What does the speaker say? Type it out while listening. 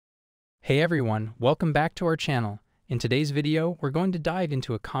Hey everyone, welcome back to our channel. In today's video, we're going to dive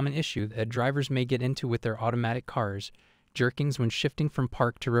into a common issue that drivers may get into with their automatic cars, jerkings when shifting from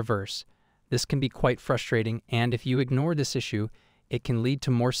park to reverse. This can be quite frustrating, and if you ignore this issue, it can lead to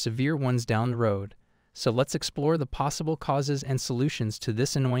more severe ones down the road. So let's explore the possible causes and solutions to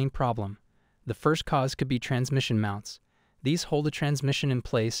this annoying problem. The first cause could be transmission mounts. These hold the transmission in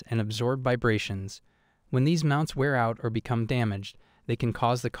place and absorb vibrations. When these mounts wear out or become damaged, they can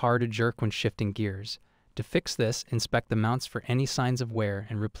cause the car to jerk when shifting gears. To fix this, inspect the mounts for any signs of wear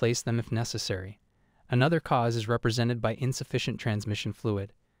and replace them if necessary. Another cause is represented by insufficient transmission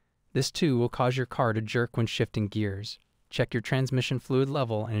fluid. This too will cause your car to jerk when shifting gears. Check your transmission fluid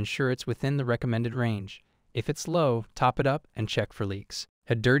level and ensure it's within the recommended range. If it's low, top it up and check for leaks.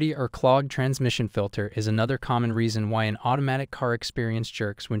 A dirty or clogged transmission filter is another common reason why an automatic car experiences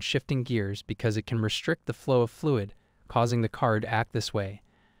jerks when shifting gears, because it can restrict the flow of fluid, causing the car to act this way.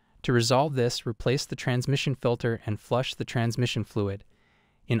 To resolve this, replace the transmission filter and flush the transmission fluid.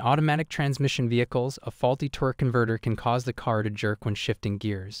 In automatic transmission vehicles, a faulty torque converter can cause the car to jerk when shifting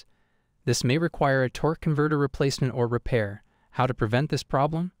gears. This may require a torque converter replacement or repair. How to prevent this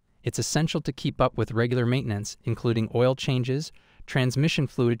problem? It's essential to keep up with regular maintenance, including oil changes, transmission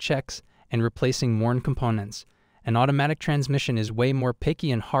fluid checks, and replacing worn components. An automatic transmission is way more picky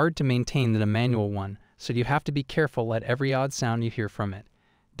and hard to maintain than a manual one, so you have to be careful at every odd sound you hear from it.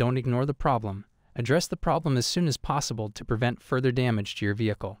 Don't ignore the problem. Address the problem as soon as possible to prevent further damage to your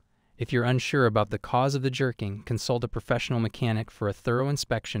vehicle. If you're unsure about the cause of the jerking, consult a professional mechanic for a thorough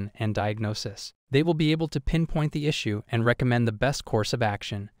inspection and diagnosis. They will be able to pinpoint the issue and recommend the best course of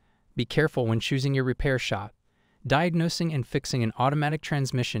action. Be careful when choosing your repair shop. Diagnosing and fixing an automatic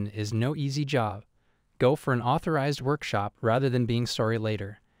transmission is no easy job. Go for an authorized workshop rather than being sorry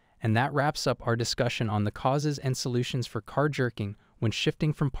later. And that wraps up our discussion on the causes and solutions for car jerking when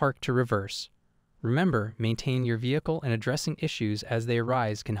shifting from park to reverse. Remember, maintaining your vehicle and addressing issues as they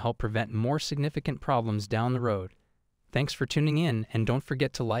arise can help prevent more significant problems down the road. Thanks for tuning in, and don't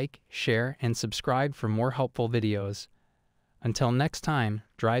forget to like, share, and subscribe for more helpful videos. Until next time,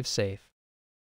 drive safe.